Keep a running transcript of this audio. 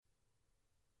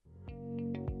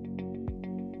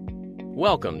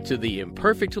Welcome to the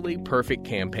Imperfectly Perfect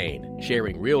campaign,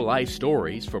 sharing real-life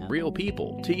stories from real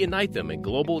people to unite them in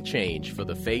global change for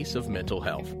the face of mental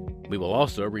health. We will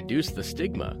also reduce the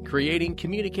stigma, creating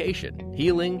communication,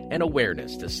 healing, and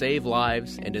awareness to save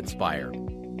lives and inspire.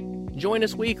 Join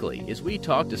us weekly as we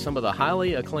talk to some of the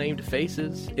highly acclaimed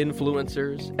faces,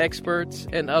 influencers, experts,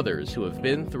 and others who have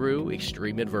been through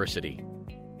extreme adversity.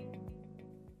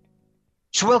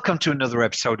 So welcome to another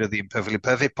episode of the Imperfectly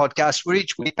Perfect podcast, where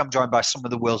each week I'm joined by some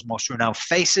of the world's most renowned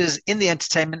faces in the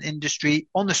entertainment industry,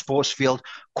 on the sports field,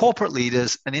 corporate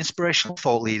leaders, and inspirational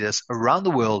thought leaders around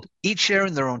the world, each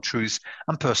sharing their own truths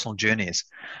and personal journeys.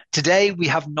 Today, we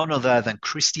have none other than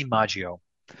Kristi Maggio.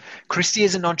 Kristi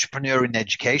is an entrepreneur in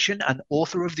education and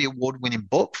author of the award-winning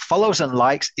book, Follows and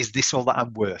Likes, Is This All That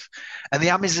I'm Worth? And the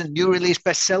Amazon new release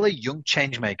bestseller, Young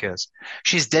Changemakers.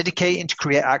 She's dedicated to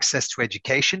create access to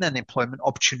education and employment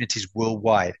opportunities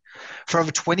worldwide. For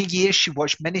over 20 years, she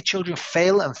watched many children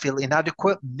fail and feel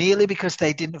inadequate merely because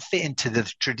they didn't fit into the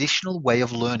traditional way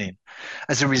of learning.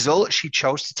 As a result, she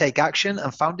chose to take action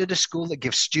and founded a school that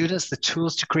gives students the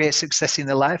tools to create success in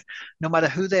their life, no matter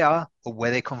who they are or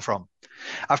where they come from.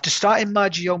 After starting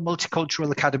Maggio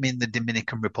Multicultural Academy in the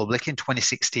Dominican Republic in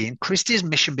 2016, Kristi's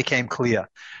mission became clear: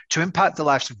 to impact the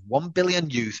lives of 1 billion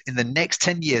youth in the next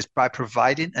 10 years by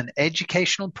providing an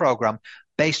educational program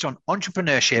based on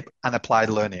entrepreneurship and applied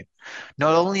learning.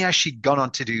 Not only has she gone on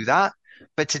to do that,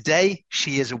 but today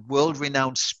she is a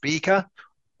world-renowned speaker,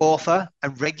 author,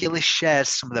 and regularly shares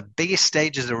some of the biggest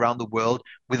stages around the world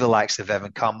with the likes of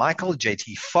Evan Carmichael,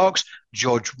 JT Fox,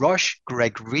 George Rush,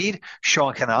 Greg Reed,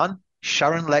 Sean Kanan,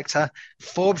 Sharon Lecter,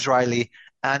 Forbes Riley,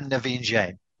 and Naveen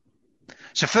Jain.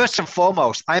 So first and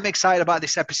foremost, I'm excited about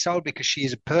this episode because she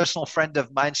is a personal friend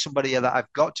of mine, somebody that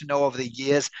I've got to know over the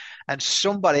years, and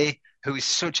somebody who is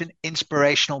such an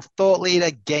inspirational thought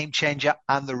leader, game changer,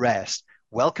 and the rest.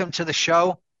 Welcome to the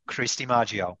show, Kristi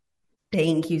Maggio.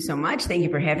 Thank you so much. Thank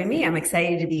you for having me. I'm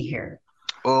excited to be here.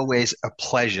 Always a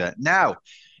pleasure. Now,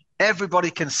 everybody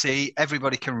can see,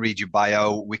 everybody can read your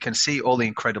bio. We can see all the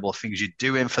incredible things you're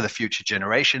doing for the future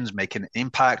generations, making an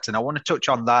impact. And I want to touch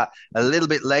on that a little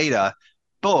bit later.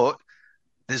 But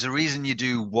there's a reason you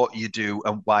do what you do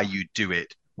and why you do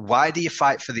it. Why do you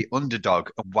fight for the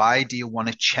underdog? And why do you want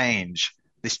to change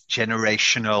this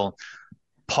generational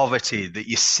poverty that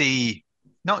you see,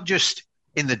 not just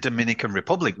in the Dominican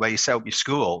Republic where you set up your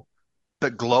school,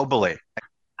 but globally?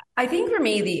 I think for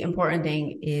me, the important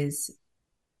thing is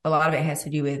a lot of it has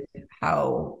to do with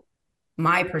how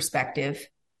my perspective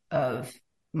of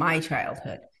my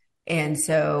childhood. And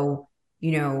so,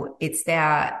 it's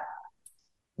that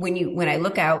when I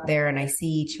look out there and I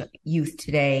see youth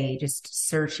today just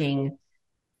searching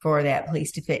for that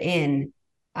place to fit in,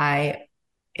 I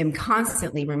am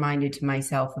constantly reminded to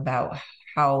myself about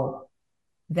how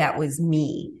that was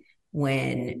me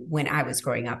when I was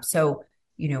growing up. So,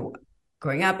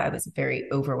 growing up, I was a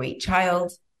very overweight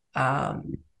child.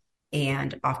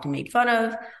 And often made fun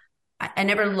of. I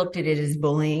never looked at it as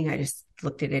bullying. I just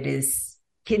looked at it as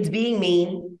kids being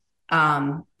mean,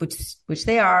 which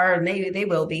they are, and they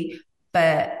will be.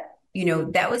 But,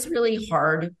 that was really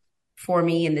hard for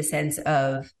me in the sense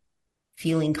of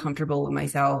feeling comfortable with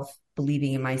myself,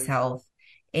 believing in myself.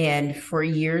 And for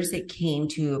years, it came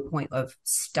to a point of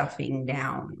stuffing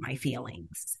down my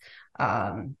feelings.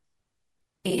 And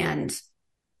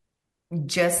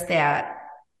just that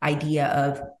idea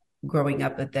of growing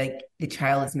up with the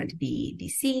child is meant to be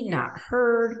seen, not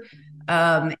heard,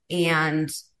 and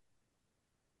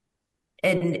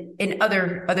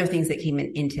other things that came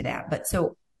into that. But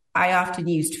so I often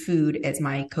used food as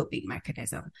my coping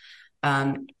mechanism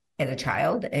as a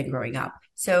child and growing up.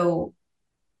 So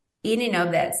in and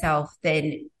of that self,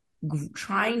 then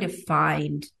trying to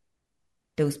find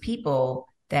those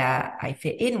people that I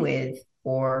fit in with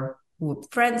or who were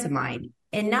friends of mine,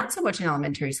 and not so much in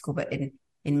elementary school, but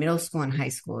in middle school and high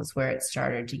school is where it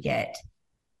started to get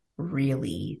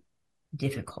really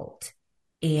difficult.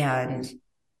 And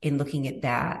in looking at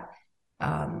that,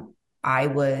 I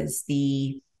was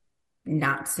the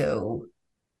not so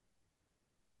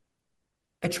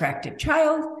attractive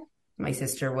child. My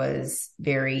sister was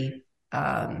very,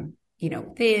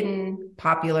 thin,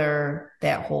 popular,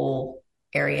 that whole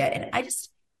area. And I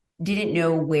just didn't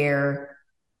know where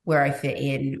I fit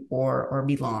in or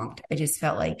belonged. I just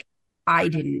felt like I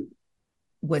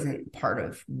wasn't part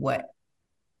of what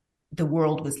the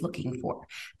world was looking for.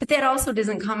 But that also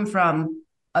doesn't come from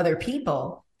other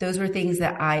people. Those were things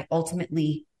that I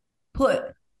ultimately put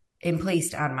and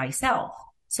placed on myself.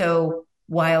 So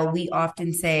while we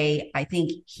often say, I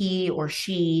think he or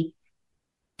she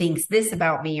thinks this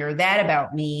about me or that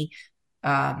about me,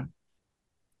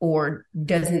 or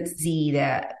doesn't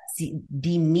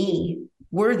deem me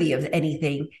worthy of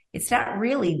anything, it's not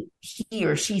really he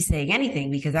or she saying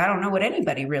anything, because I don't know what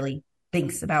anybody really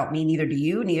thinks about me. Neither do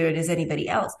you, neither does anybody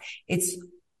else. It's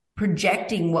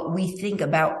projecting what we think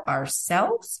about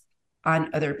ourselves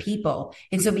on other people.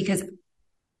 And so because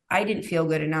I didn't feel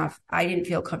good enough, I didn't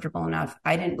feel comfortable enough,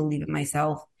 I didn't believe in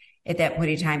myself at that point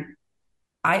in time,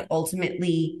 I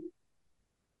ultimately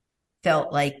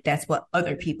felt like that's what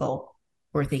other people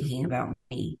were thinking about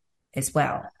me as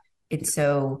well. And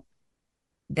so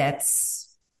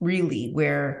that's really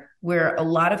where a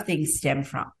lot of things stem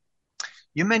from.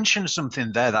 You mentioned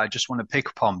something there that I just want to pick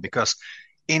up on, because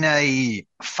in a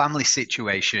family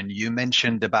situation, you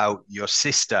mentioned about your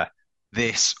sister,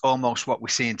 this almost what we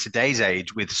see in today's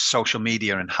age with social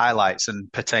media and highlights,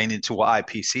 and pertaining to what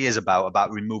IPC is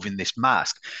about removing this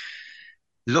mask.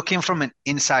 Looking from an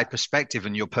inside perspective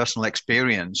and your personal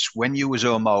experience, when you was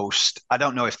almost, I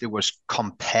don't know if there was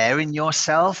comparing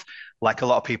yourself like a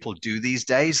lot of people do these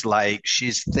days, like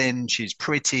she's thin, she's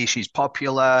pretty, she's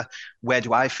popular, where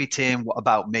do I fit in? What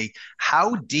about me?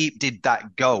 How deep did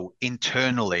that go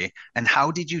internally? And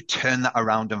how did you turn that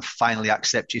around and finally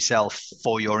accept yourself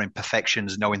for your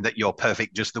imperfections, knowing that you're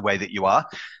perfect just the way that you are?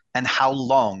 And how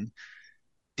long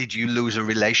did you lose a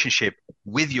relationship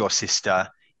with your sister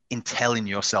in telling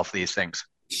yourself these things?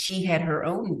 She had her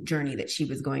own journey that she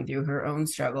was going through, her own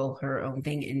struggle, her own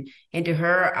thing. And to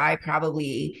her, I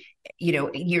probably,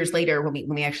 years later when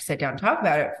we actually sat down and talked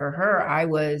about it, for her, I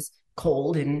was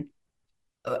cold and,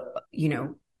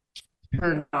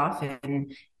 turned off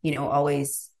and,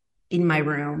 always in my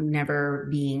room, never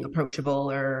being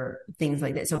approachable or things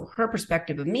like that. So her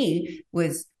perspective of me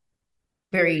was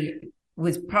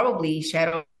probably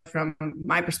shadowed from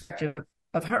my perspective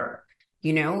of her,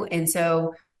 and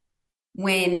so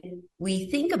when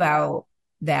we think about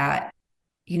that,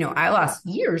 I lost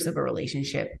years of a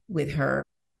relationship with her,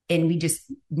 and we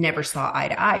just never saw eye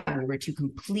to eye. We were two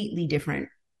completely different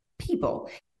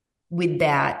people. With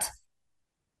that,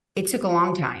 it took a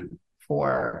long time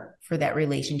for that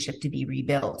relationship to be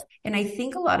rebuilt. And I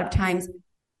think a lot of times,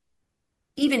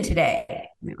 even today,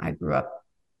 I grew up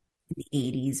in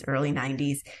the 80s, early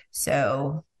 90s,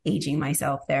 so aging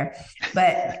myself there.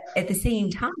 But at the same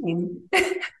time,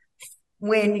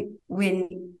 when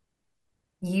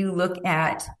you look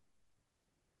at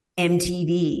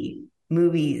MTV,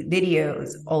 movies,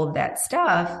 videos, all of that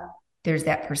stuff, there's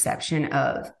that perception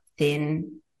of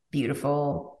thin,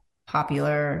 beautiful,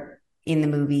 popular in the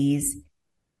movies.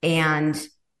 And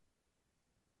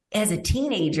as a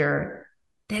teenager,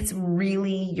 that's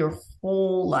really your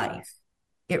whole life.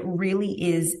 It really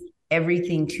is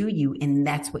everything to you, and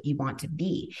that's what you want to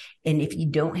be. And if you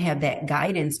don't have that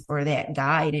guidance or that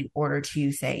guide in order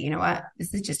to say, you know what,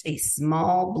 this is just a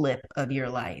small blip of your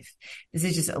life, this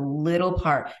is just a little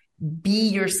part, be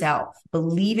yourself,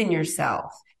 believe in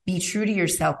yourself, be true to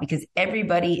yourself, because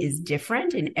everybody is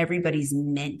different and everybody's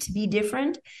meant to be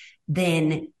different,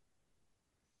 then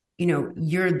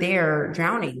you're there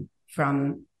drowning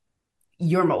from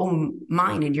your own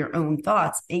mind and your own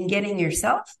thoughts and getting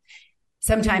yourself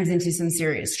sometimes into some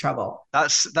serious trouble.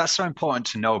 That's so important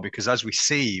to know, because as we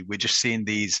see, we're just seeing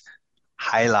these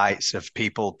highlights of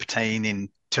people pertaining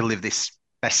to live this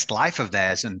best life of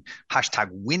theirs and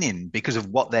 #winning because of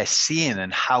what they're seeing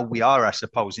and how we are, I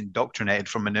suppose, indoctrinated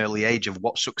from an early age of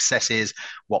what success is,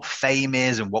 what fame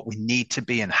is, and what we need to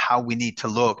be and how we need to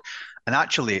look. And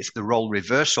actually, it's the role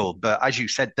reversal. But as you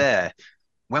said there,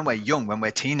 when we're young, when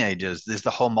we're teenagers, there's the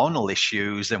hormonal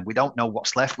issues and we don't know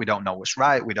what's left. We don't know what's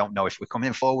right. We don't know if we're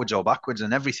coming forwards or backwards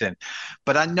and everything.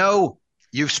 But I know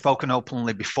you've spoken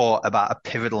openly before about a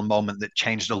pivotal moment that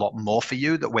changed a lot more for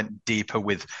you, that went deeper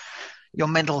with your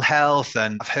mental health.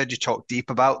 And I've heard you talk deep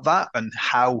about that and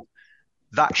how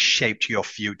that shaped your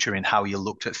future and how you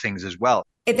looked at things as well.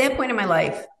 At that point in my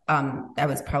life, I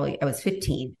was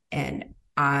 15, and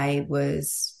I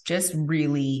was just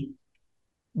really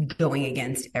going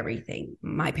against everything.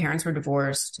 My parents were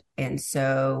divorced. And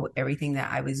so everything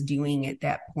that I was doing at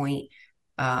that point,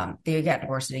 they got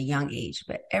divorced at a young age,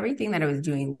 but everything that I was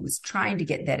doing was trying to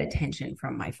get that attention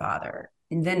from my father,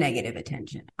 and the negative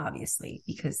attention, obviously,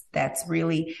 because that's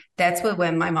what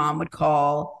when my mom would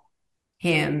call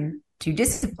him to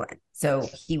discipline. So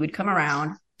he would come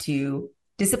around to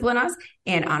discipline us,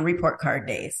 and on report card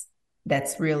days,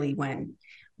 that's really when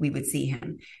we would see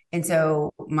him. And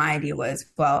so my idea was,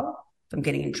 well, if I'm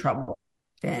getting in trouble,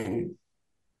 then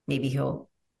maybe he'll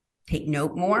take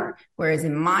note more. Whereas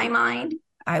in my mind,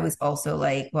 I was also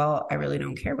like, well, I really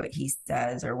don't care what he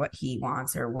says or what he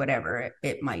wants or whatever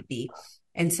it might be.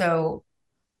 And so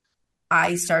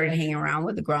I started hanging around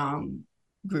with the Grom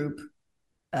group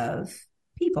of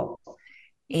people.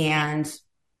 And this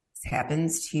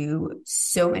happens to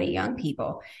so many young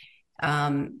people.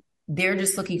 They're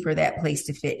just looking for that place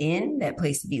to fit in, that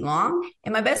place to belong.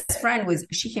 And my best friend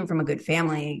she came from a good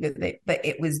family, but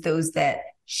it was those that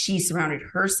she surrounded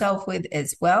herself with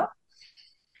as well.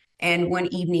 And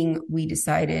one evening we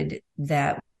decided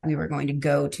that we were going to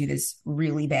go to this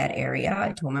really bad area.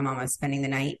 I told my mom I was spending the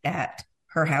night at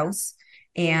her house,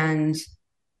 and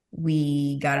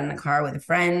we got in the car with a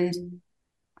friend.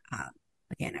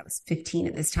 Again, I was 15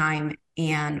 at this time,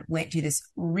 and went to this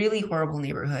really horrible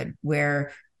neighborhood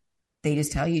where they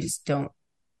just tell you, just don't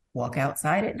walk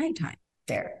outside at nighttime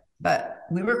there. But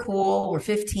we were cool. We're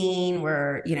 15.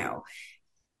 We're,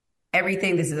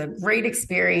 everything. This is a great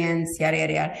experience, yada,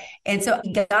 yada, yada. And so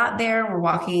we got there, we're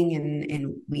walking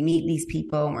and we meet these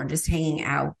people and we're just hanging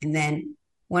out. And then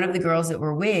one of the girls that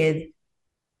we're with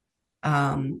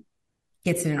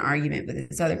gets in an argument with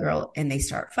this other girl and they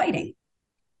start fighting.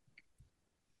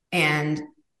 And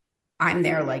I'm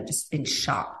there like just in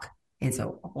shock. And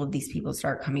so all of these people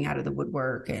start coming out of the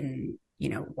woodwork and,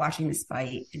 watching this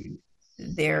fight, and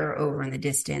they're over in the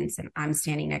distance and I'm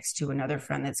standing next to another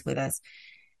friend that's with us.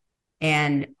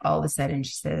 And all of a sudden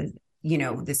she says,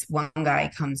 this one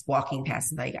guy comes walking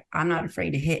past, like, I'm not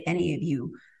afraid to hit any of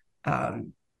you.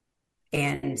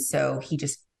 And so he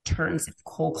just turns and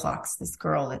cold clocks this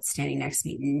girl that's standing next to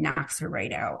me, knocks her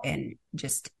right out. And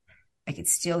just, I could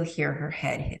still hear her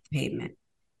head hit the pavement.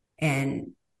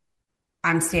 And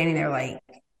I'm standing there like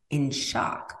in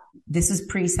shock. This is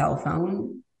pre-cell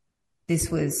phone.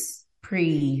 This was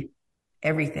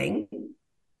pre-everything.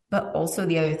 But also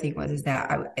the other thing is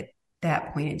that at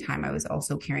that point in time, I was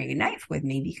also carrying a knife with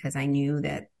me because I knew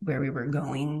that where we were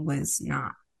going was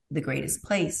not the greatest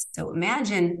place. So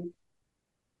imagine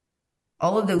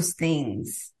all of those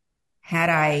things. Had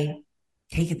I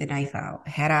taken the knife out,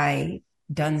 had I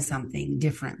done something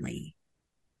differently,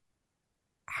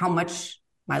 how much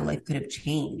my life could have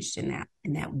changed in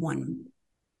that one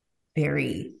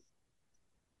very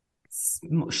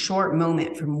short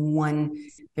moment from one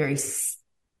very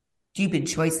stupid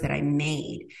choice that I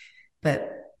made.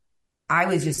 But I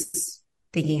was just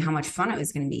thinking how much fun it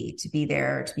was going to be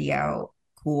there, to be out,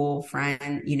 cool,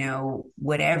 friend,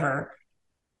 whatever.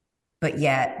 But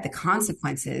yet the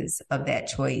consequences of that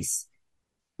choice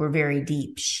were very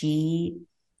deep. She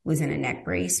was in a neck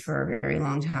brace for a very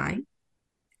long time.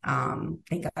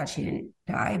 Thank God she didn't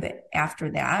die. But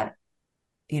after that,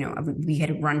 we had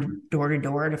to run door to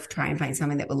door to try and find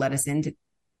someone that would let us in to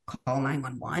call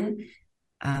 911.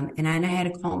 And I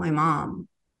had to call my mom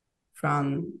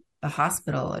from the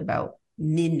hospital at about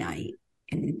midnight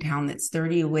in a town that's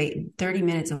 30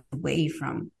 minutes away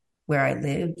from where I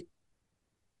lived.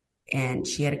 And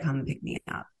she had to come and pick me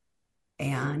up.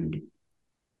 And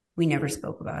we never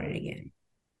spoke about it again.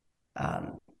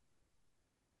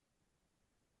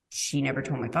 She never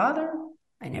told my father.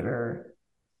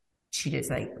 She just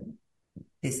like,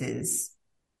 this is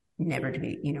never to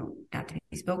be, not to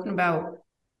be spoken about.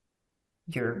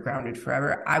 You're grounded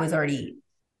forever. I already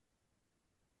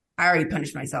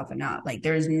punished myself enough. Like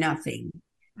there's nothing,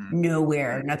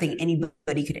 nowhere, nothing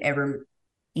anybody could ever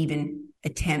even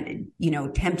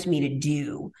tempt me to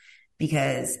do,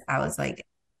 because I was like,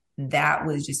 that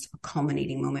was just a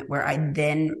culminating moment where I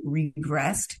then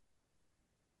retreated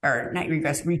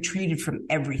from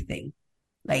everything.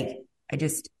 Like I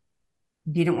just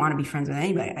didn't want to be friends with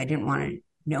anybody. I didn't want to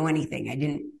know anything. I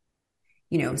didn't,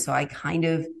 so I kind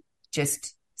of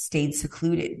just stayed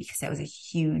secluded, because that was a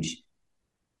huge,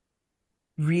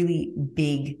 really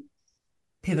big,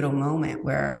 pivotal moment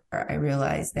where I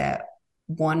realized that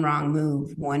one wrong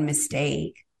move, one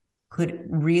mistake could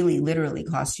really literally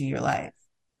cost you your life.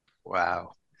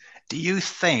 Wow. Do you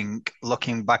think,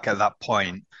 looking back at that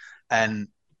point, and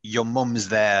your mum's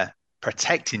there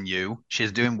protecting you,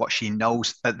 she's doing what she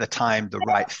knows at the time, the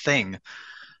right thing,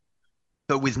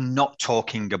 but with not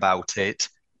talking about it,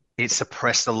 it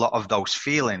suppressed a lot of those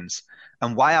feelings.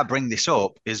 And why I bring this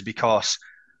up is because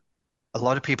a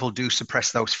lot of people do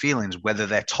suppress those feelings, whether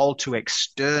they're told to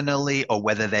externally or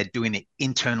whether they're doing it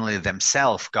internally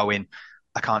themselves, going,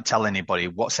 I can't tell anybody.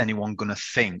 What's anyone going to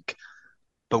think?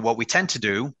 But what we tend to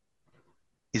do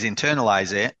is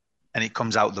internalize it, and it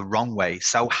comes out the wrong way.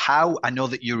 So I know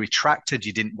that you retracted,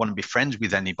 you didn't want to be friends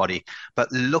with anybody,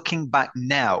 but looking back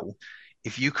now,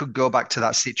 if you could go back to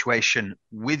that situation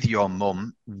with your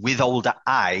mum, with older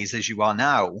eyes as you are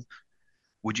now,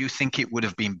 would you think it would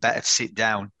have been better to sit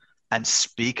down and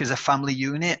speak as a family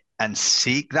unit and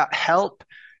seek that help?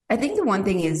 I think the one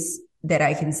thing is that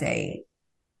I can say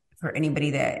for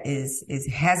anybody that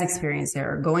has experienced it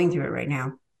or going through it right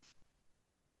now,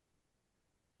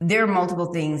 there are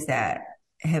multiple things that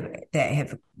have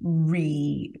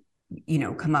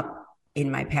come up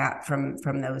in my path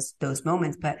from those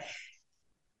moments.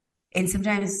 And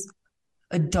sometimes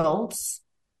adults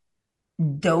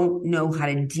don't know how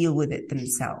to deal with it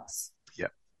themselves. Yeah.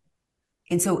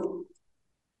 And so,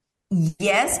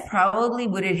 yes, probably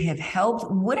would it have helped?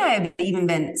 Would I have even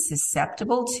been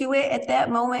susceptible to it at that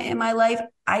moment in my life?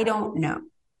 I don't know.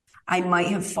 I might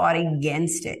have fought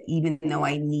against it, even though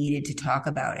I needed to talk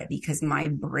about it, because my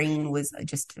brain was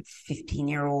just a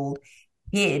 15-year-old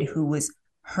kid who was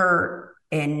hurt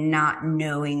and not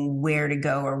knowing where to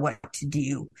go or what to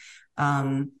do.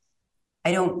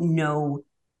 I don't know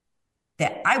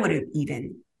that I would have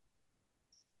even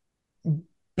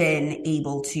been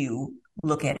able to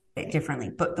look at it differently.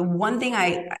 But the one thing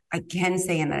I can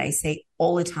say, and that I say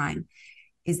all the time,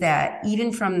 is that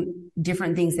even from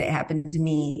different things that happened to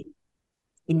me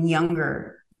in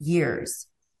younger years,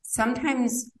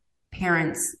 sometimes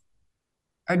parents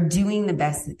are doing the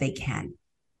best that they can.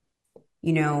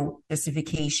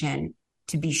 Justification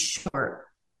to be short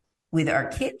with our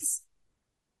kids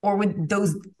or with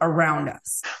those around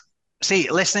us.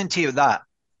 See, listening to you that,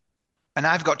 and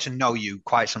I've got to know you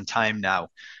quite some time now,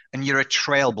 and you're a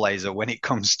trailblazer when it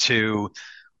comes to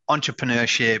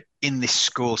entrepreneurship in this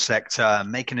school sector,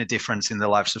 making a difference in the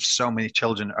lives of so many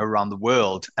children around the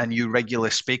world. And you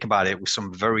regularly speak about it with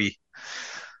some very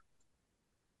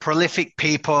prolific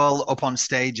people up on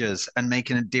stages and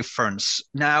making a difference.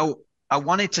 Now, I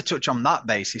wanted to touch on that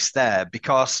basis there,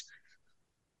 because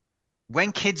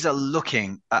when kids are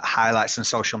looking at highlights on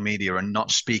social media and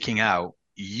not speaking out,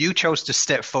 you chose to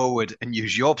step forward and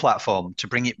use your platform to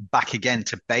bring it back again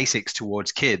to basics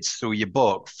towards kids through your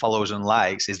book, Follows and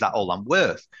Likes, Is That All I'm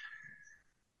Worth?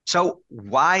 So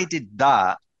why did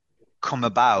that come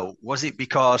about? Was it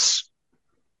because,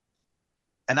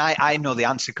 and I know the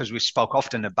answer because we spoke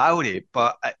often about it,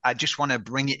 but I just want to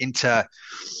bring it into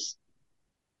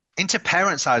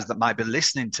parents' eyes that might be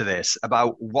listening to this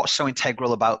about what's so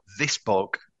integral about this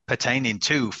book pertaining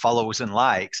to follows and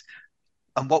likes,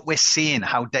 and what we're seeing,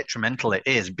 how detrimental it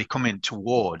is becoming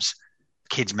towards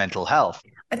kids' mental health.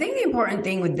 I think the important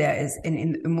thing with that is,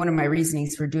 and one of my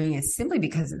reasonings for doing it is simply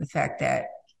because of the fact that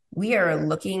we are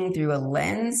looking through a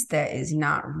lens that is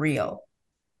not real.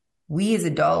 We as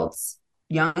adults,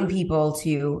 young people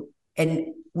too, and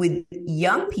with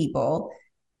young people,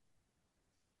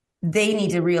 they need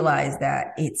to realize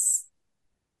that it's,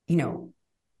 the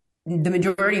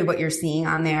majority of what you're seeing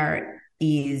on there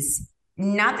is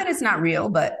not that it's not real,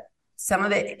 but some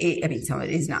of it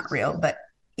is not real, but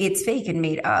it's fake and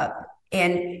made up.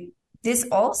 And this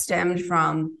all stemmed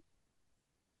from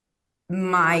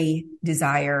my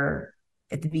desire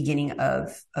at the beginning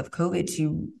of COVID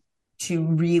to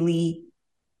really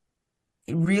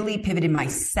pivoted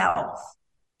myself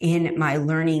in my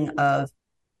learning of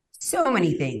so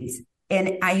many things.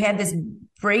 And I had this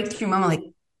breakthrough moment, like,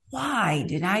 why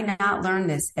did I not learn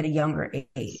this at a younger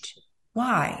age?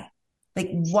 Why?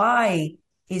 Why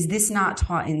is this not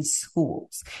taught in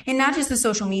schools? And not just the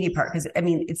social media part, because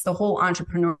it's the whole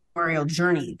entrepreneurial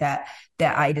journey that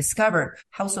I discovered,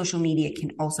 how social media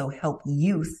can also help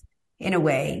youth in a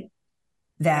way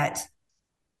that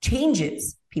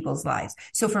changes people's lives.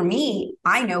 So for me,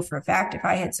 I know for a fact, if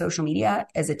I had social media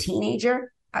as a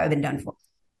teenager, I would have been done for.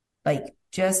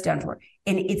 Just done for.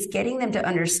 And it's getting them to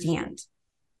understand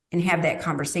and have that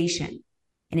conversation.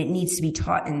 And it needs to be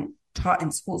taught in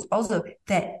schools also,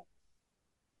 that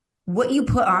what you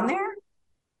put on there,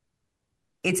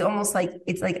 it's almost like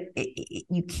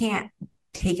you can't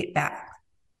take it back.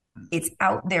 It's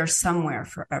out there somewhere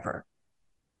forever.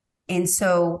 And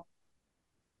so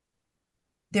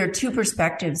there are two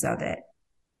perspectives of it,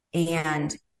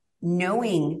 and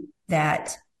knowing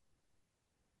that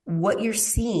what you're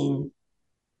seeing,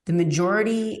 the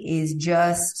majority is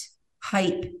just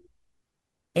hype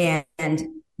and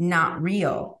not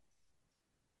real,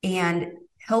 and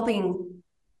helping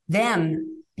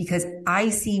them, because I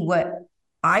see what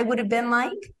I would have been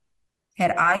like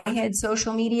had I had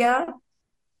social media,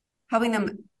 helping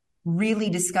them really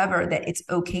discover that it's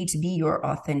okay to be your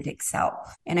authentic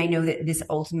self. And I know that this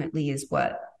ultimately is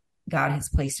what God has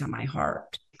placed on my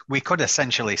heart. We could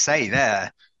essentially say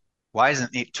there, why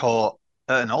isn't it taught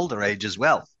at an older age as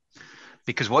well?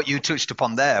 Because what you touched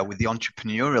upon there with the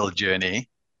entrepreneurial journey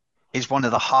is one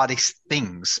of the hardest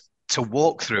things to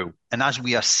walk through. And as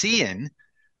we are seeing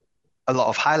a lot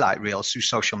of highlight reels through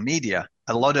social media,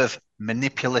 a lot of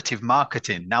manipulative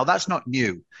marketing. Now, that's not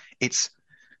new. It's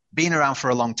been around for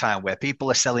a long time, where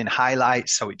people are selling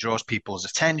highlights, so it draws people's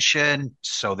attention,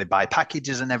 so they buy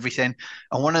packages and everything.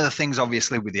 And one of the things,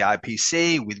 obviously, with the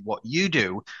IPC, with what you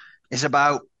do, is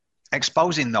about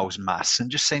exposing those masks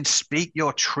and just saying, speak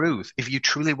your truth. If you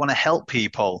truly want to help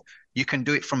people, you can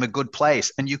do it from a good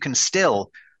place and you can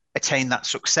still attain that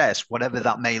success, whatever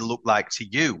that may look like to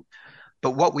you.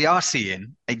 But what we are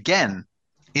seeing, again,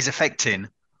 is affecting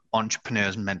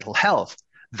entrepreneurs' mental health.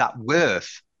 That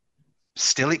worth,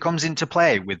 still it comes into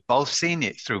play with both seeing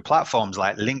it through platforms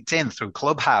like LinkedIn, through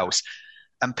Clubhouse,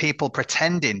 and people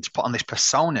pretending to put on this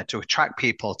persona to attract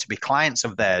people to be clients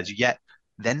of theirs, yet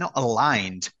they're not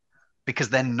aligned because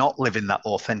they're not living that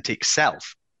authentic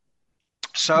self.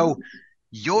 So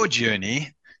your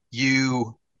journey,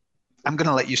 I'm going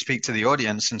to let you speak to the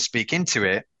audience and speak into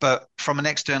it, but from an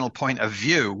external point of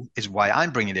view is why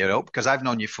I'm bringing it up, because I've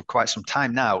known you for quite some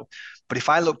time now. But if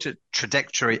I looked at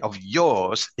trajectory of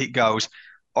yours, it goes,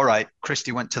 all right,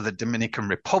 Christy went to the Dominican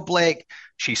Republic.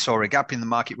 She saw a gap in the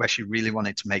market where she really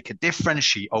wanted to make a difference.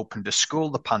 She opened a school.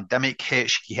 The pandemic hit.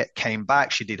 She came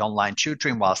back. She did online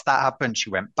tutoring. Whilst that happened, she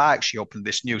went back. She opened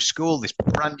this new school, this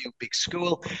brand new big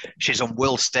school. She's on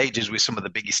world stages with some of the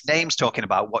biggest names talking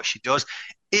about what she does.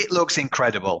 It looks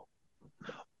incredible.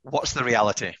 What's the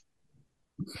reality?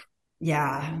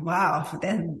 Yeah. Wow.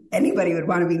 Then anybody would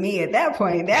want to be me at that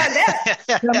point.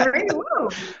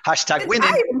 Hashtag winning.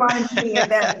 I wanted to be at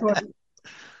that point.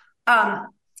 I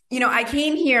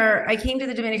came to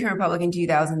the Dominican Republic in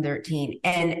 2013.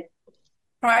 And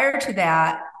prior to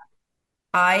that,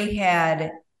 I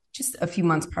had just a few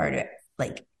months prior to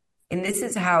it, and this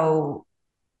is how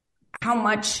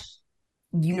much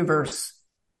universe,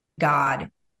 God,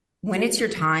 when it's your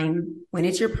time, when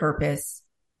it's your purpose,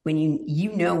 when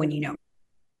you know.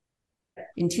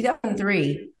 In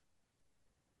 2003,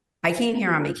 I came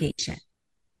here on vacation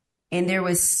and there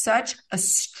was such a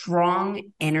strong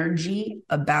energy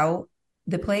about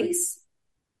the place.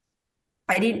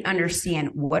 I didn't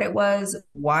understand what it was,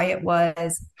 why it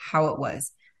was, how it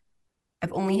was.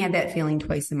 I've only had that feeling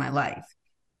twice in my life.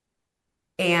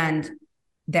 And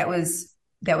that was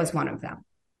one of them.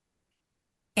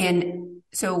 And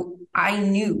so I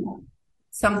knew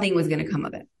something was going to come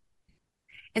of it.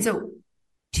 And so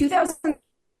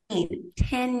 2010,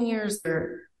 10 years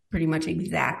or pretty much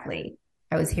exactly,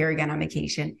 I was here again on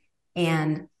vacation.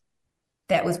 And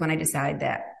that was when I decided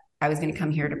that I was going to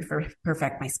come here to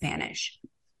perfect my Spanish.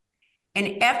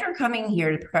 And after coming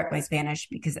here to perfect my Spanish,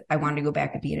 because I wanted to go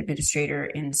back and be an administrator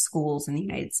in schools in the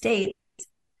United States,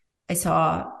 I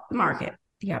saw the market,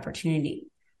 the opportunity.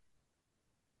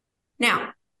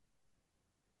 Now,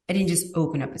 I didn't just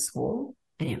open up a school.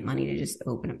 I didn't have money to just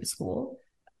open up a school.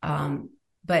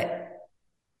 But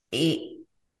it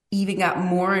even got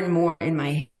more and more in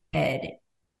my head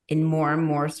and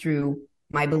more through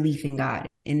my belief in God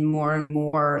and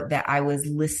more that I was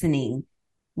listening,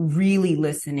 really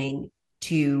listening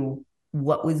to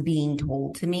what was being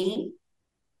told to me,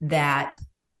 that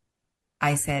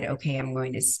I said, okay, I'm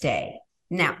going to stay.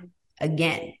 Now,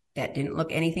 again, that didn't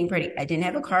look anything pretty. I didn't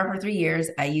have a car for 3 years.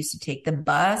 I used to take the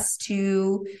bus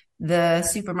to the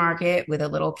supermarket with a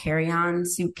little carry-on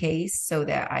suitcase so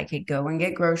that I could go and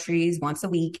get groceries once a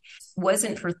week. It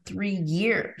wasn't for 3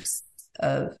 years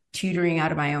of tutoring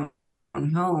out of my own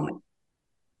home,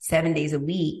 7 days a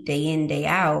week, day in, day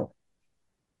out,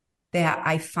 that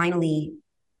I finally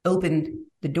opened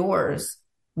the doors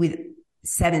with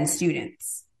 7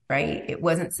 students, right? It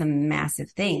wasn't some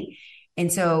massive thing.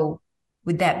 And so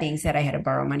with that being said, I had to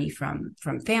borrow money from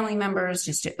family members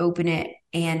just to open it.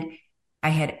 And I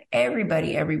had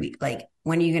everybody every week, like,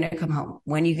 when are you going to come home?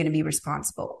 When are you going to be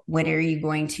responsible? When are you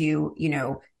going to,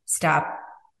 stop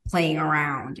playing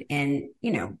around? And,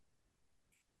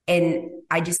 and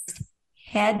I just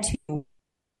had to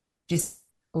just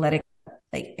let it,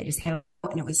 I just had,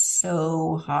 and it was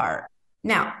so hard.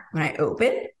 Now, when I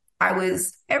opened, I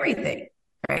was everything,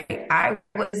 right? I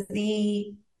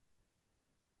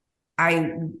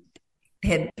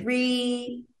had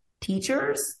 3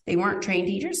 teachers. They weren't trained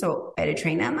teachers, so I had to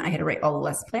train them. I had to write all the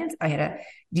lesson plans. I had to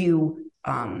do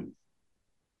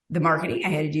the marketing.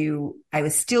 I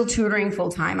was still tutoring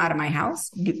full time out of my house,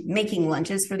 making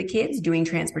lunches for the kids, doing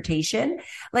transportation.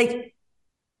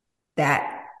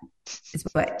 That is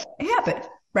what happened,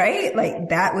 right?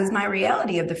 That was my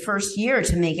reality of the first year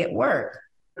to make it work.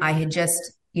 I had just,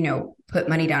 put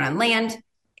money down on land,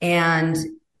 and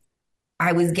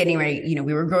I was getting ready,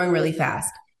 we were growing really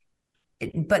fast.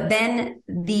 But then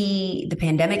the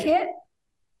pandemic hit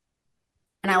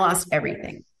and I lost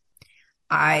everything.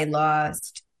 I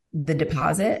lost the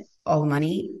deposit, all the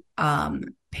money.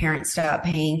 Parents stopped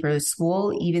paying for the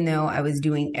school, even though I was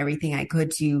doing everything I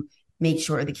could to make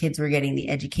sure the kids were getting the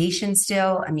education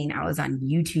still. I mean, I was on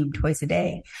YouTube twice a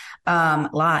day,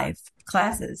 live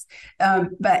classes.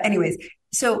 But anyways,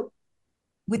 so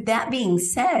with that being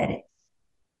said,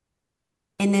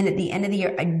 and then at the end of the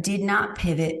year, I did not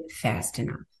pivot fast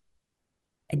enough.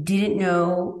 I didn't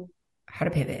know how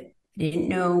to pivot. I didn't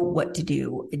know what to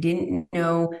do. I didn't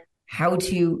know how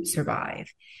to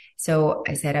survive. So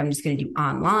I said, I'm just going to do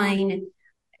online.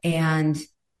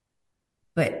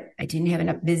 But I didn't have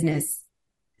enough business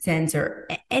sense or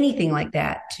anything like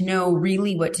that to know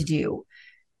really what to do.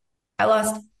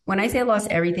 When I say I lost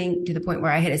everything, to the point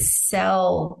where I had to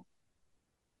sell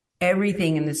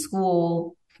everything in the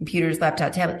school, computers,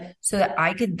 laptop, tablet, so that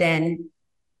I could then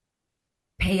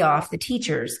pay off the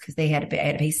teachers, because I had to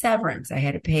pay severance. I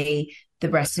had to pay the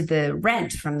rest of the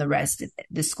rent from the rest of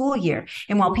the school year.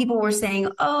 And while people were saying,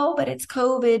 oh, but it's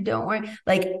COVID, don't worry,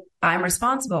 like, I'm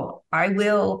responsible. I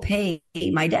will pay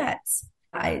my debts.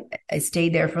 I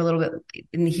stayed there for a little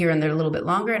bit here and there a little bit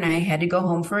longer, and I had to go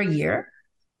home for a year,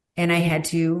 and I had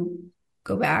to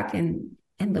go back and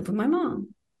live with my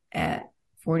mom at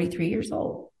 43 years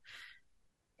old.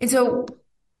 And so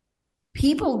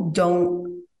people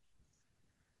don't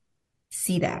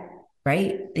see that,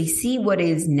 right? They see what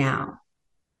is now.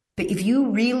 But if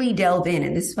you really delve in,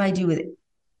 and this is what I do with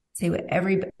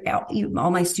everybody,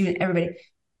 all my students, everybody,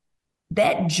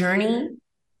 that journey,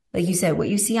 like you said, what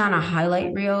you see on a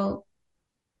highlight reel,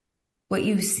 what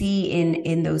you see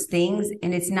in those things,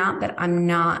 and it's not that I'm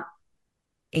not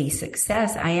a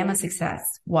success. I am a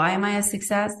success. Why am I a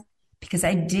success? Because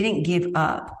I didn't give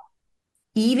up.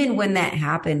 Even when that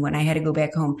happened, when I had to go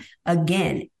back home,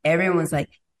 again, everyone was like,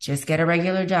 just get a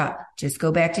regular job. Just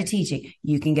go back to teaching.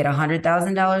 You can get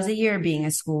 $100,000 a year being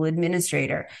a school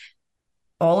administrator.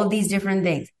 All of these different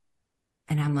things.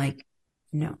 And I'm like,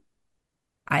 no,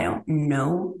 I don't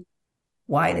know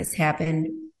why this happened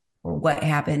or what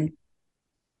happened,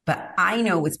 but I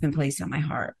know what's been placed on my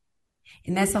heart.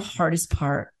 And that's the hardest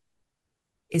part,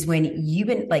 is when you've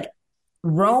been like,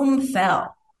 Rome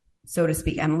fell, so to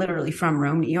speak. I'm literally from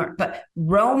Rome, New York, but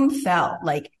Rome fell.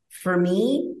 Like, for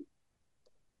me,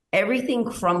 everything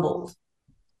crumbled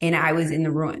and I was in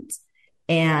the ruins.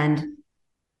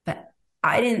 But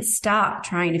I didn't stop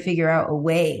trying to figure out a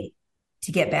way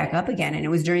to get back up again. And it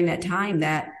was during that time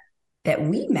that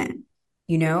we met,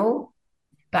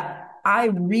 but I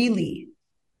really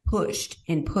pushed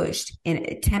and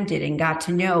attempted and got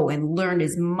to know and learned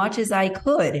as much as I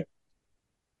could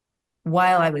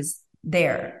while I was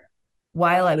there,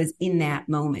 while I was in that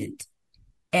moment.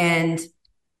 And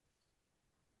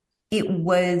it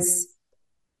was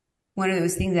one of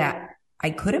those things that I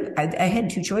had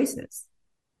two choices.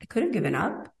 I could have given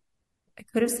up. I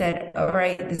could have said, all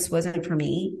right, this wasn't for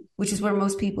me, which is where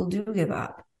most people do give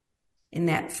up. In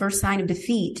that first sign of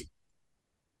defeat,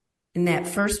 in that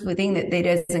first thing that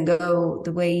doesn't go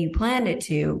the way you planned it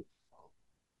to.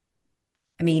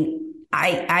 I mean,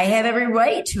 I have every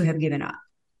right to have given up,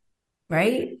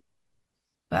 right?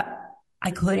 But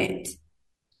I couldn't,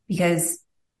 because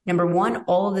number one,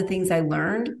 all of the things I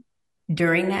learned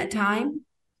during that time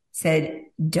said,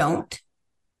 don't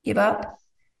give up.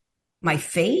 My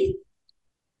faith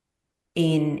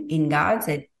in God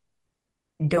said,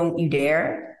 don't you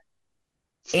dare.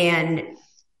 And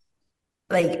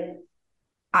like,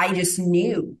 I just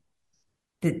knew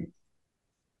that,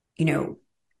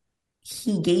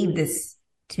 he gave this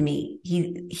to me.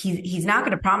 He's not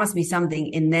going to promise me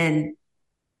something and then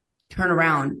turn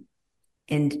around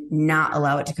and not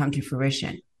allow it to come to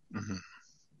fruition. Mm-hmm.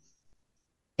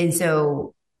 And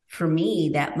so for me,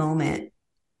 that moment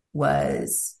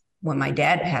was when my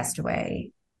dad passed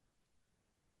away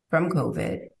from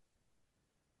COVID.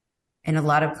 And a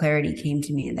lot of clarity came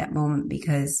to me in that moment,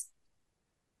 because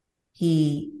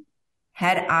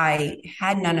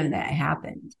had none of that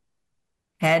happened,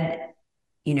 had,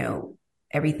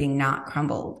 everything not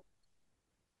crumbled,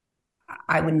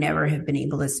 I would never have been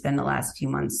able to spend the last few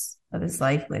months of his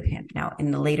life with him. Now,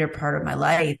 in the later part of my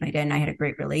life, my dad and I had a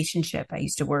great relationship. I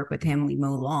used to work with him. We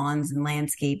mow lawns and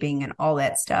landscaping and all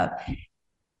that stuff.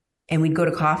 And we'd go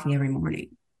to coffee every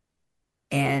morning.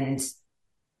 And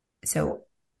so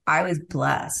I was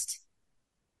blessed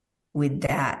with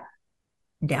that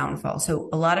downfall. So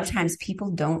a lot of times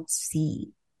people don't see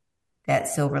that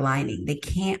silver lining. They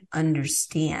can't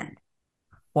understand,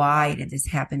 why did this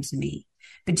happen to me?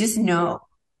 But just know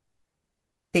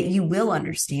that you will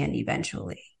understand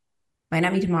eventually. Might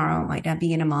not be tomorrow, might not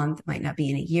be in a month, might not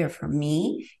be in a year. For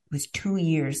me, it was 2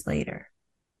 years later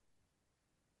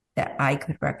that I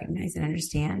could recognize and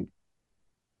understand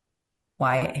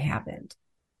why it happened.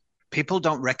 People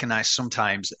don't recognize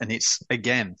sometimes, and it's,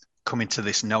 again, coming to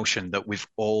this notion that we've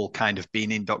all kind of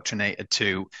been indoctrinated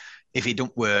to, if it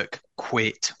don't work,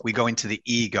 quit. We go into the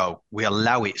ego. We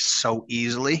allow it so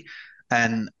easily.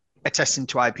 And attesting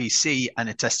to IPC and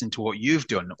attesting to what you've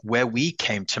done, where we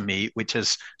came to meet, which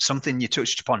is something you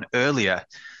touched upon earlier,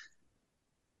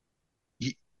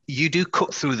 you do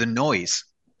cut through the noise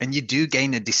and you do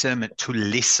gain a discernment to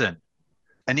listen.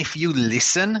 And if you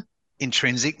listen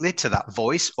intrinsically to that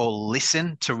voice or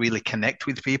listen to really connect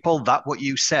with people, that what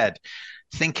you said,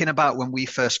 thinking about when we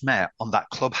first met on that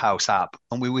Clubhouse app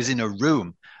and we was in a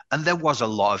room and there was a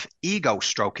lot of ego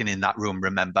stroking in that room,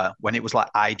 remember, when it was like,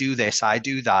 I do this, I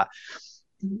do that.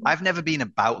 I've never been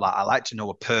about that. I like to know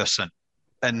a person.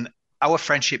 And our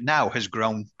friendship now has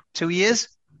grown 2 years,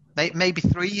 maybe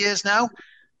 3 years now.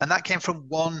 And that came from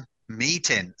one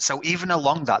meeting. So even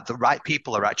along that, the right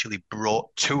people are actually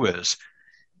brought to us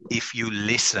if you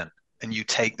listen and you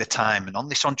take the time. And on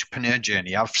this entrepreneur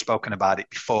journey, I've spoken about it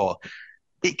before,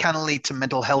 it can lead to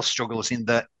mental health struggles in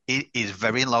that it is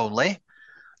very lonely.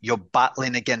 You're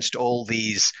battling against all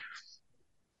these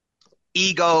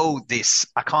ego, this,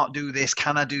 I can't do this,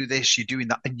 can I do this? You're doing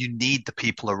that. And you need the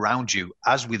people around you.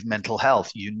 As with mental health,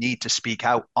 you need to speak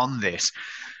out on this.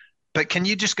 But can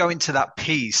you just go into that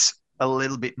piece a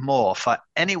little bit more for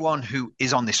anyone who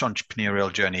is on this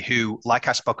entrepreneurial journey, who, like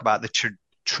I spoke about, the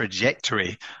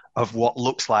trajectory of what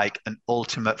looks like an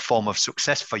ultimate form of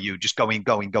success for you, just going,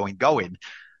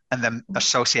 and then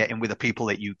associating with the people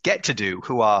that you get to do,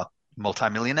 who are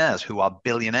multimillionaires, who are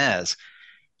billionaires.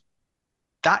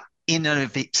 That in and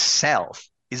of itself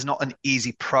is not an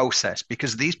easy process,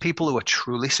 because these people who are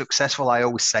truly successful, I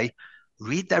always say,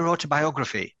 read their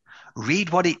autobiography, read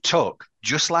what it took.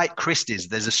 Just like Christie's,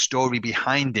 there's a story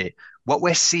behind it. What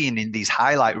we're seeing in these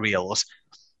highlight reels,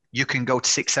 you can go to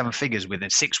 6-7 figures within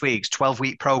 6 weeks,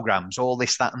 12-week programs, all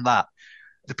this, that, and that.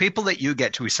 The people that you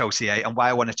get to associate, and why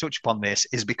I want to touch upon this,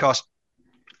 is because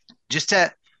just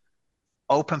to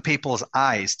open people's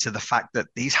eyes to the fact that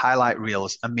these highlight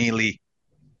reels are merely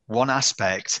one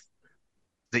aspect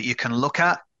that you can look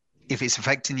at. If it's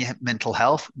affecting your mental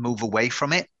health, move away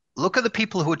from it. Look at the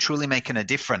people who are truly making a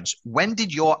difference. When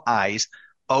did your eyes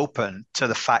open to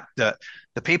the fact that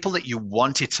the people that you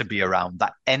wanted to be around,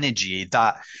 that energy,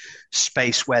 that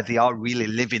space where they are really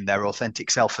living their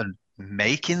authentic self and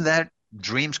making their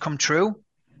dreams come true?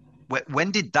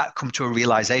 When did that come to a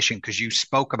realization? Because you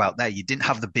spoke about there, you didn't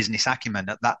have the business acumen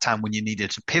at that time when you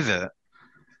needed to pivot.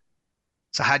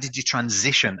 So how did you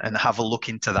transition and have a look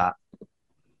into that?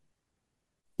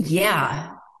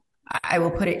 Yeah, I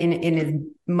will put it in as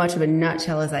much of a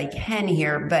nutshell as I can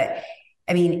here. But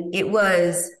I mean, it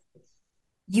was,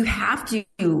 you have to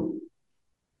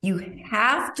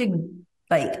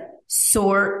like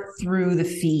sort through the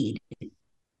feed,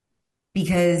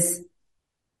 because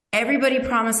everybody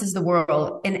promises the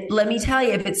world. And let me tell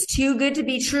you, if it's too good to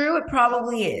be true, it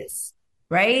probably is.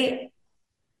 Right.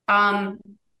 And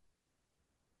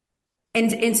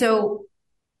so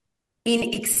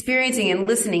in experiencing and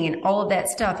listening and all of that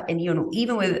stuff, and, you know,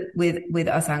 even with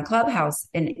us on Clubhouse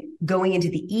and going into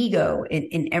the ego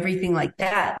and everything like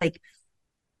that, like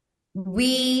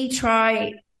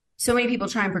so many people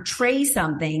try and portray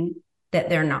something that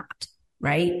they're not,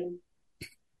 right?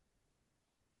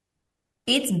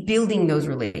 It's building those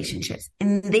relationships,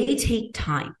 and they take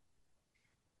time.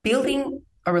 Building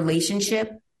a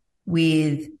relationship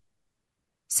with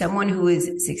someone who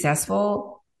is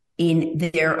successful in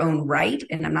their own right,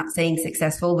 and I'm not saying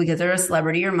successful because they're a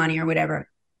celebrity or money or whatever,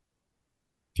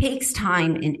 takes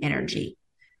time and energy.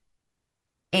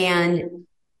 And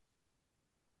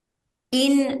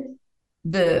in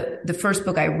the first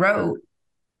book I wrote,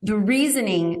 the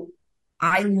reasoning,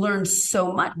 I learned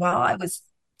so much while I was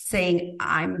saying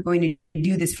I'm going to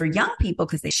do this for young people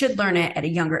because they should learn it at a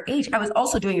younger age. I was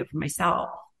also doing it for myself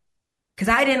because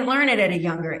I didn't learn it at a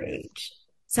younger age.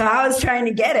 So I was trying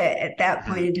to get it at that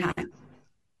point in time.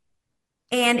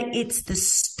 And it's the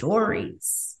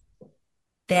stories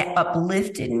that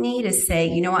uplifted me to say,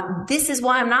 you know what, this is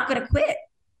why I'm not going to quit.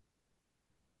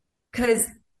 Because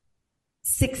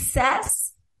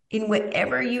success in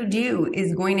whatever you do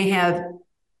is going to have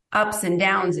ups and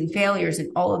downs and failures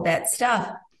and all of that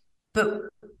stuff. But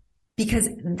because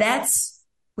that's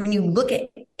when you look at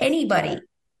anybody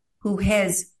who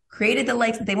has created the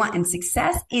life that they want, and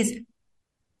success is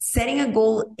setting a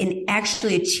goal and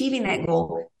actually achieving that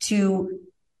goal to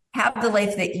have the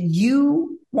life that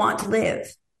you want to live.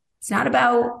 It's not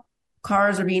about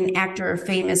cars or being an actor or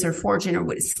famous or fortune or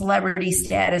what celebrity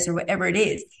status or whatever it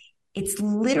is. It's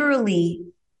literally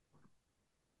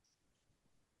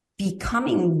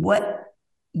becoming what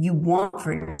you want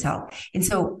for yourself. And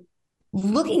so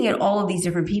looking at all of these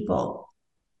different people,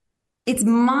 it's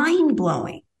mind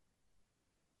blowing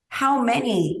how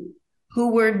many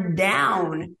who were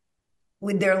down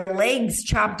with their legs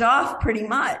chopped off pretty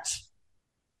much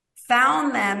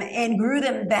found them and grew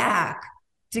them back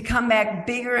to come back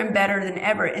bigger and better than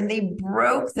ever. And they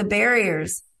broke the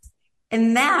barriers.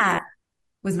 And that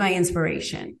was my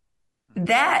inspiration.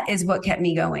 That is what kept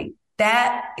me going.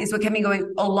 That is what kept me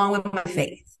going along with my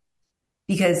faith.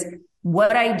 Because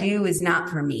what I do is not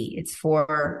for me. It's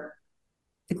for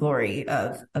the glory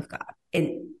of God.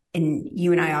 And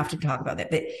you and I often talk about that.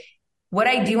 But what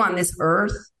I do on this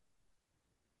earth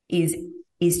is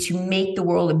to make the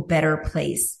world a better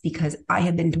place because I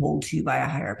have been told to by a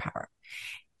higher power.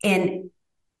 And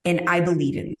I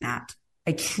believe in that.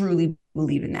 I truly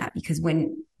believe in that because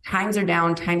when times are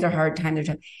down, times are hard, times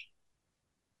are tough,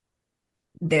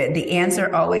 the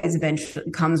answer always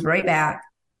eventually comes right back,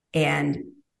 and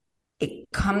it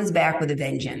comes back with a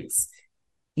vengeance,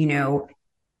 you know.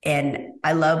 And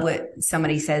I love what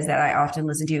somebody says that I often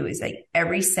listen to is like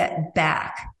every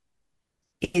setback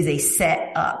is a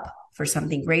set up for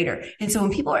something greater. And so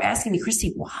when people are asking me,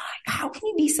 Christy, why? How can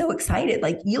you be so excited?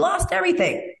 Like you lost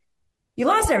everything. You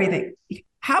lost everything.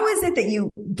 How is it that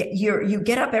you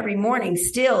get up every morning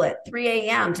still at 3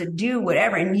 a.m. to do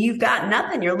whatever and you've got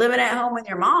nothing? You're living at home with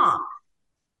your mom.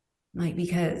 I'm like,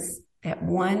 because that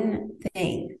one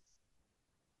thing,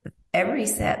 with every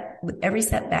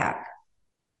setback,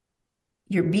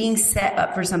 you're being set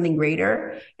up for something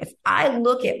greater. If I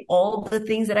look at all the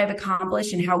things that I've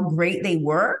accomplished and how great they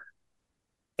were,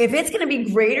 if it's going to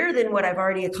be greater than what I've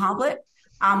already accomplished,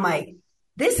 I'm like,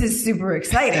 this is super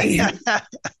exciting.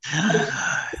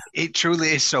 It truly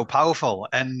is so powerful.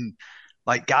 And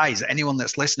like, guys, anyone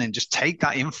that's listening, just take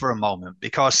that in for a moment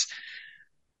because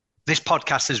this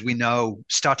podcast, as we know,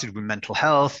 started with mental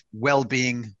health,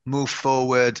 well-being, moved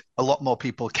forward. A lot more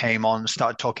people came on,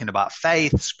 started talking about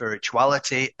faith,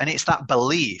 spirituality, and it's that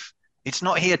belief. It's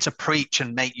not here to preach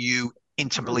and make you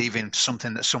into believing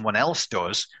something that someone else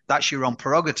does. That's your own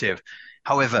prerogative.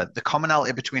 However, the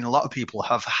commonality between a lot of people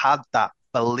have had that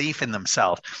belief in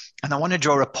themselves. And I want to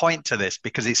draw a point to this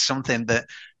because it's something that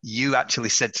you actually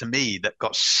said to me that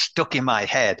got stuck in my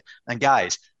head. And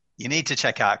guys, you need to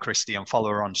check out Christy and follow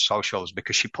her on socials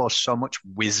because she posts so much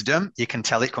wisdom. You can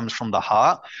tell it comes from the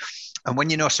heart. And when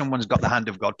you know someone's got the hand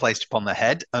of God placed upon their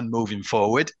head and moving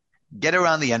forward, get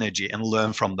around the energy and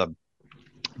learn from them.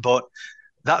 But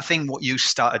that thing, what you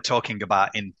started talking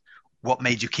about in what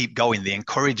made you keep going, the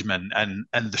encouragement and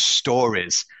the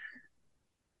stories,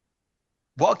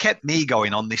 what kept me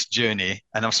going on this journey,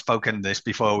 and I've spoken this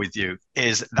before with you,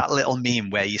 is that little meme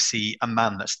where you see a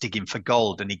man that's digging for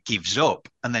gold and he gives up,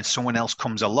 and then someone else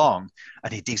comes along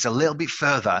and he digs a little bit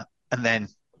further and then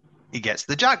he gets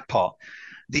the jackpot.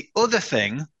 The other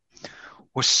thing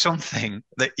was something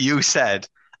that you said,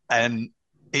 and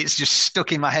it's just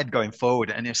stuck in my head going forward.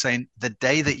 And it's saying the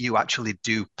day that you actually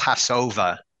do pass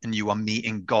over and you are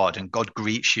meeting God and God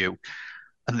greets you,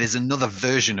 and there's another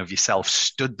version of yourself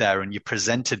stood there and you're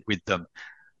presented with them.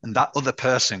 And that other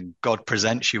person, God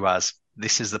presents you as,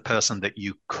 this is the person that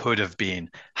you could have been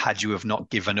had you have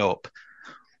not given up.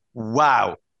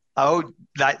 Wow. Oh,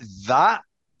 that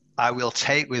I will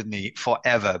take with me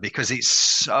forever because it's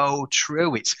so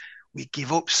true. We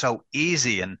give up so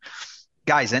easy. And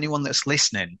guys, anyone that's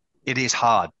listening, it is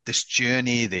hard. This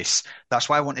journey, that's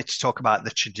why I wanted to talk about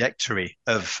the trajectory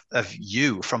of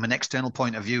you from an external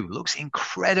point of view. Looks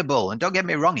incredible. And don't get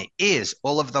me wrong, it is.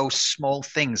 All of those small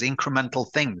things,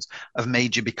 incremental things have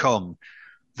made you become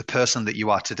the person that you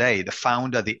are today, the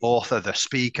founder, the author, the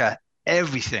speaker,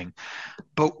 everything.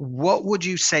 But what would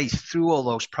you say through all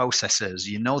those processes?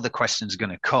 You know, the question's going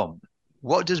to come.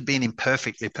 What does being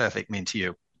imperfectly perfect mean to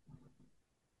you?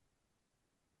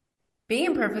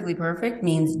 Being perfectly perfect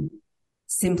means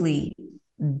simply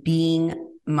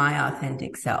being my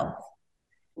authentic self.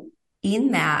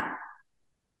 In that,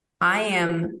 I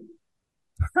am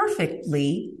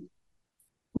perfectly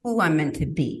who I'm meant to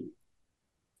be,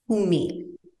 who me,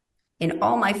 in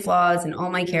all my flaws and all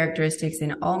my characteristics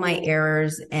and all my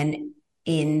errors and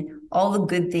in all the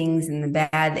good things and the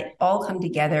bad, they all come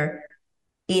together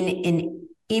in an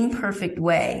imperfect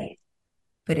way,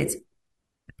 but it's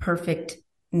perfect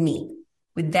me.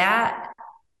 With that,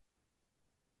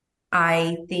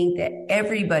 I think that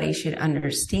everybody should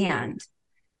understand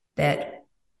that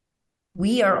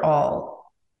we are all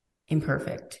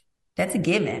imperfect. That's a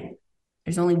given.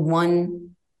 There's only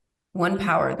one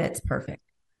power that's perfect.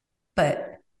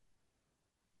 But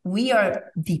we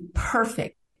are the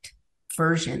perfect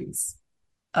versions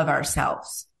of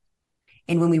ourselves.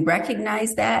 And when we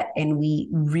recognize that and we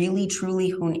really, truly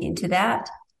hone into that,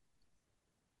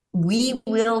 we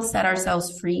will set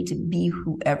ourselves free to be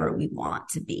whoever we want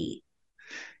to be.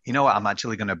 You know what? I'm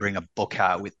actually going to bring a book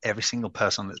out with every single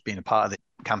person that's been a part of the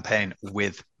campaign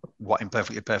with what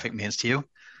imperfectly perfect means to you.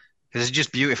 It's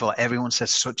just beautiful. Everyone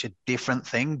says such a different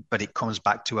thing, but it comes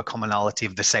back to a commonality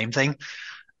of the same thing.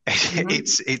 Mm-hmm.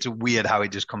 It's weird how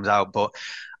it just comes out. But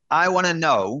I want to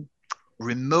know,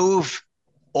 remove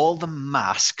all the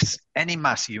masks, any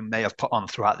mask you may have put on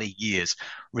throughout the years.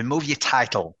 Remove your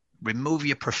title, remove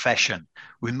your profession,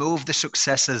 remove the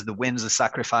successes, the wins, the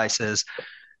sacrifices.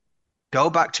 Go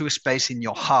back to a space in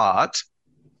your heart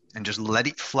and just let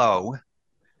it flow.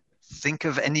 Think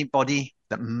of anybody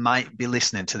that might be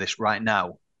listening to this right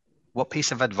now. What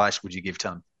piece of advice would you give to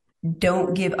them?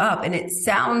 Don't give up. And it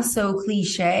sounds so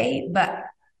cliche, but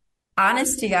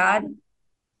honest to God,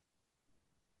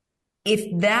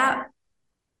 if that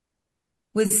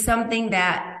was something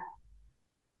that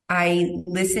I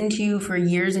listened to for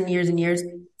years and years and years,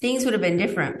 things would have been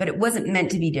different, but it wasn't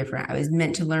meant to be different. I was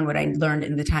meant to learn what I learned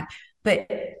in the time.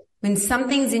 But when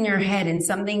something's in your head and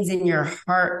something's in your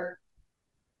heart,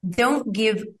 don't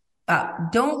give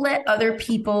up. Don't let other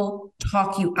people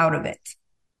talk you out of it,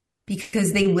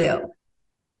 because they will.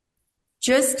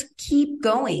 Just keep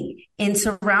going and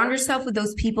surround yourself with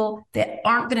those people that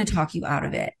aren't going to talk you out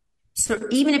of it. So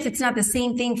even if it's not the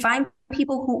same thing, find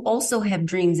people who also have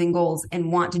dreams and goals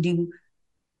and want to do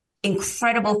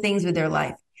incredible things with their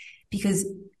life. Because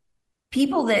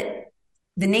people that,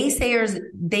 the naysayers,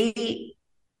 they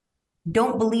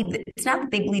don't believe that, it's not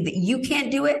that they believe that you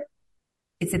can't do it.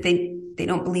 It's that they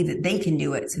don't believe that they can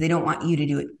do it. So they don't want you to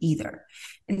do it either.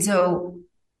 And so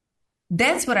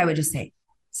that's what I would just say.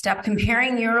 Stop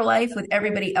comparing your life with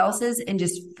everybody else's and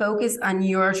just focus on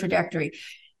your trajectory.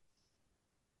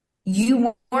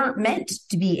 You weren't meant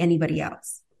to be anybody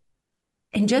else.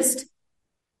 And just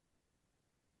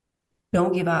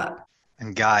don't give up.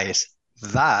 And guys,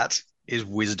 that is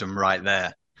wisdom right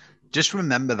there. Just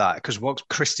remember that, because what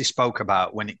Christy spoke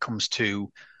about when it comes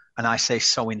to, and I say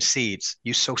sowing seeds,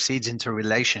 you sow seeds into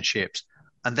relationships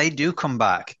and they do come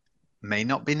back. May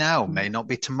not be now, may not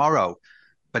be tomorrow,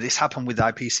 but it's happened with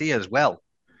IPC as well.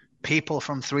 People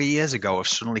from 3 years ago have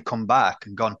suddenly come back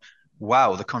and gone,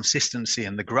 wow, the consistency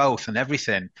and the growth and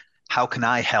everything. How can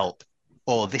I help?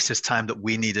 Or this is time that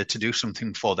we needed to do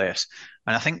something for this.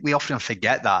 And I think we often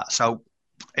forget that. So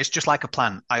it's just like a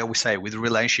plant. I always say with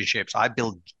relationships, I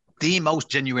build the most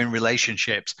genuine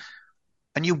relationships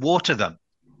and you water them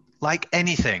like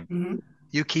anything. Mm-hmm.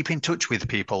 You keep in touch with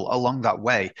people along that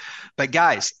way. But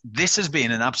guys, this has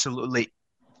been an absolutely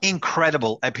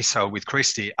incredible episode with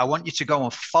Christy. I want you to go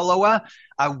and follow her.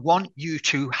 I want you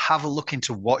to have a look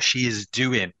into what she is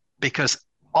doing, because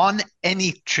on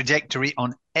any trajectory,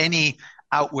 on any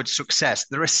outward success,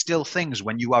 there are still things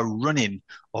when you are running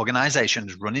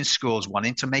organizations, running schools,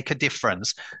 wanting to make a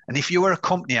difference. And if you are a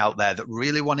company out there that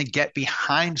really want to get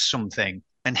behind something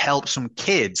and help some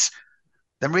kids,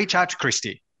 then reach out to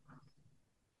Christy.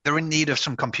 They're in need of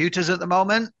some computers at the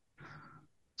moment.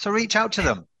 So reach out to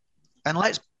them and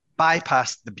let's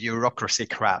bypass the bureaucracy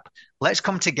crap. Let's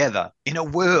come together in a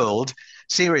world.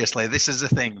 Seriously, this is the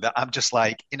thing that I'm just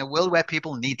like, in a world where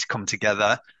people need to come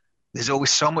together, there's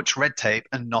always so much red tape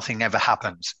and nothing ever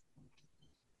happens.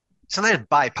 So let's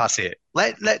bypass it.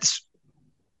 Let's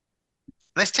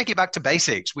take it back to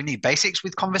basics. We need basics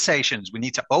with conversations. We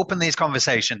need to open these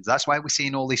conversations. That's why we're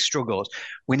seeing all these struggles.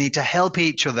 We need to help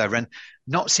each other and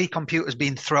not see computers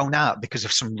being thrown out because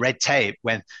of some red tape.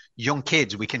 When young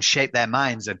kids, we can shape their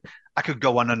minds. And I could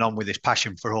go on and on with this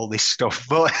passion for all this stuff,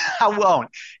 but I won't.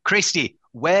 Christy,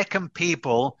 where can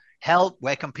people help?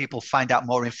 Where can people find out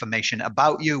more information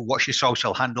about you? What's your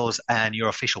social handles and your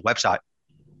official website?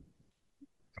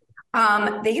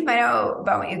 They can find out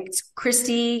about me. It's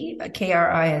Christy,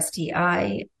 Kristi,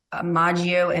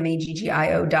 Maggio,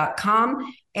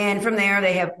 Maggio.com. And from there,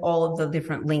 they have all of the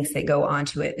different links that go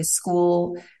onto it. The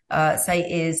school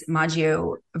site is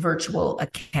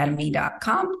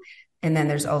MaggioVirtualAcademy.com. And then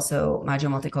there's also Maggio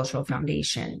Multicultural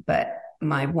Foundation. But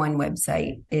my one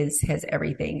website has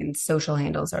everything, and social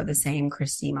handles are the same,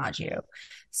 Christy Maggio.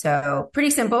 So pretty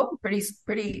simple,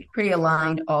 pretty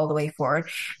aligned all the way forward.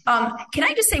 Can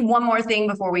I just say one more thing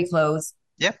before we close?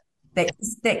 Yeah.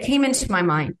 That came into my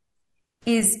mind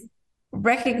is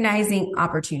recognizing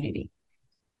opportunity.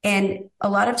 And a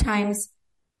lot of times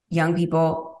young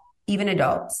people, even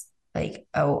adults, like,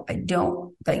 oh, I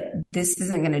don't, like, this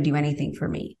isn't going to do anything for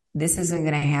me. This isn't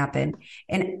going to happen.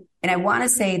 And I want to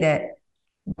say that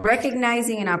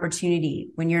recognizing an opportunity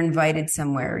when you're invited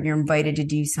somewhere, you're invited to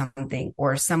do something,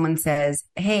 or someone says,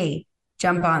 hey,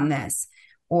 jump on this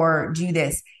or do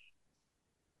this.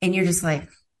 And you're just like,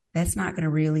 that's not going to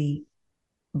really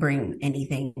bring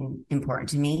anything important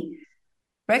to me.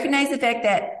 Recognize the fact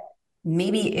that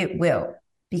maybe it will,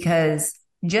 because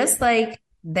just like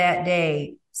that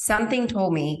day, something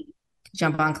told me to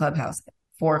jump on Clubhouse.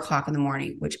 4:00 in the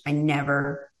morning, which I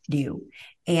never do.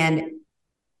 And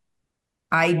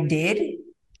I did.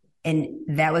 And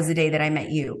that was the day that I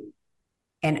met you.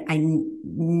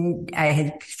 And I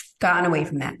had gotten away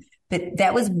from that. But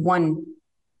that was one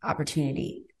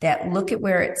opportunity. That look at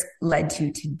where it's led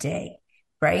to today,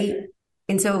 right?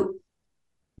 And so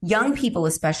young people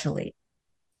especially,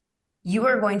 you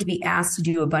are going to be asked to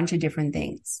do a bunch of different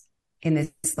things in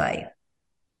this life.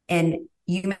 And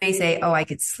you may say, oh, I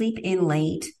could sleep in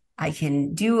late. I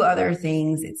can do other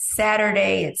things. It's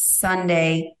Saturday. It's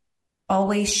Sunday.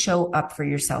 Always show up for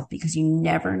yourself, because you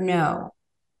never know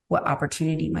what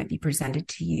opportunity might be presented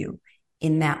to you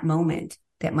in that moment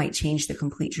that might change the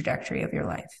complete trajectory of your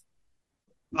life.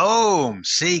 Oh,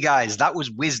 see, guys, that was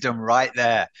wisdom right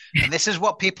there. And this is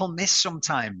what people miss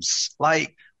sometimes.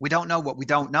 Like, we don't know what we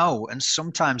don't know. And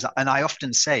sometimes, and I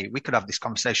often say, we could have this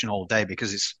conversation all day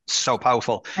because it's so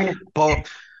powerful.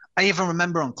 But I even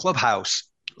remember on Clubhouse,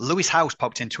 Lewis House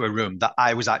popped into a room that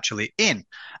I was actually in.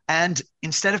 And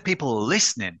instead of people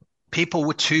listening, people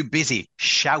were too busy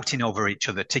shouting over each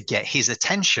other to get his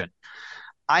attention.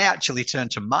 I actually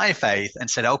turned to my faith and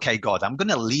said, okay, God, I'm going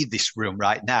to leave this room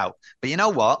right now. But you know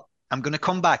what? I'm going to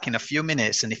come back in a few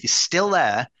minutes. And if you're still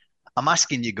there, I'm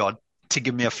asking you, God, to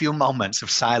give me a few moments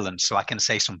of silence so I can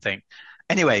say something.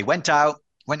 Anyway, went out,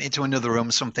 went into another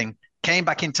room, something, came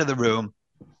back into the room,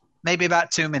 maybe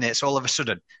about 2 minutes, all of a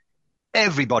sudden,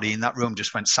 everybody in that room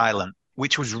just went silent,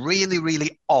 which was really,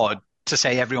 really odd to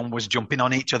say. Everyone was jumping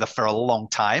on each other for a long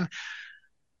time.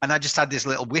 And I just had this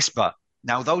little whisper.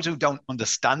 Now, those who don't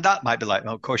understand that might be like,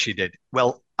 oh, of course you did.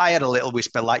 Well, I had a little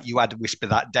whisper like you had a whisper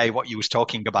that day, what you was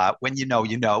talking about. When you know,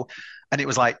 you know. And it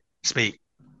was like, speak.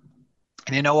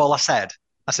 And you know all I said?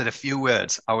 I said a few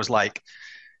words. I was like,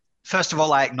 first of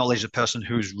all, I acknowledged the person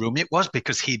whose room it was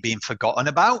because he'd been forgotten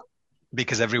about,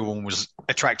 because everyone was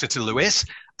attracted to Lewis.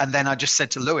 And then I just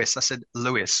said to Lewis, I said,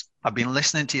 Lewis, I've been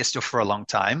listening to your stuff for a long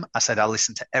time. I said, I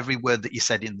listened to every word that you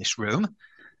said in this room.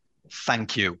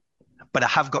 Thank you. But I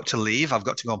have got to leave. I've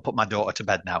got to go and put my daughter to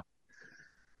bed now.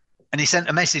 And he sent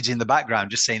a message in the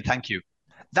background just saying, thank you.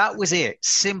 That was it.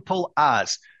 Simple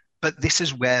as. But this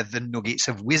is where the nuggets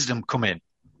of wisdom come in.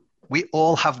 We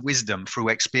all have wisdom through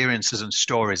experiences and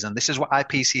stories. And this is what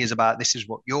IPC is about. This is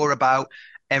what you're about,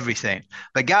 everything.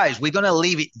 But guys, we're going to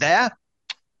leave it there.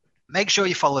 Make sure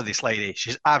you follow this lady.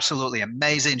 She's absolutely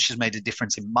amazing. She's made a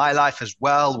difference in my life as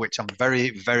well, which I'm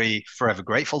very, very forever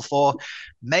grateful for.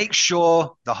 Make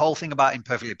sure the whole thing about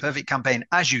Imperfectly Perfect campaign,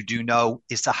 as you do know,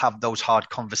 is to have those hard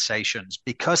conversations,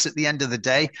 because at the end of the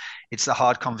day, it's the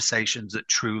hard conversations that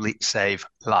truly save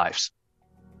lives.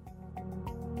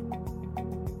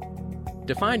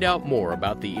 To find out more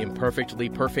about the Imperfectly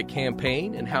Perfect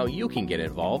campaign and how you can get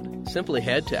involved, simply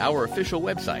head to our official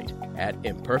website at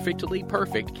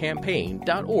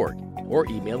imperfectlyperfectcampaign.org or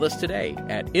email us today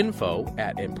at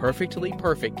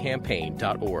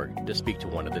info@imperfectlyperfectcampaign.org to speak to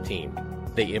one of the team.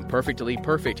 The Imperfectly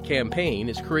Perfect campaign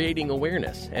is creating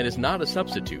awareness and is not a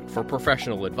substitute for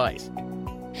professional advice.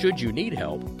 Should you need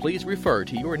help, please refer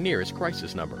to your nearest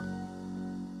crisis number.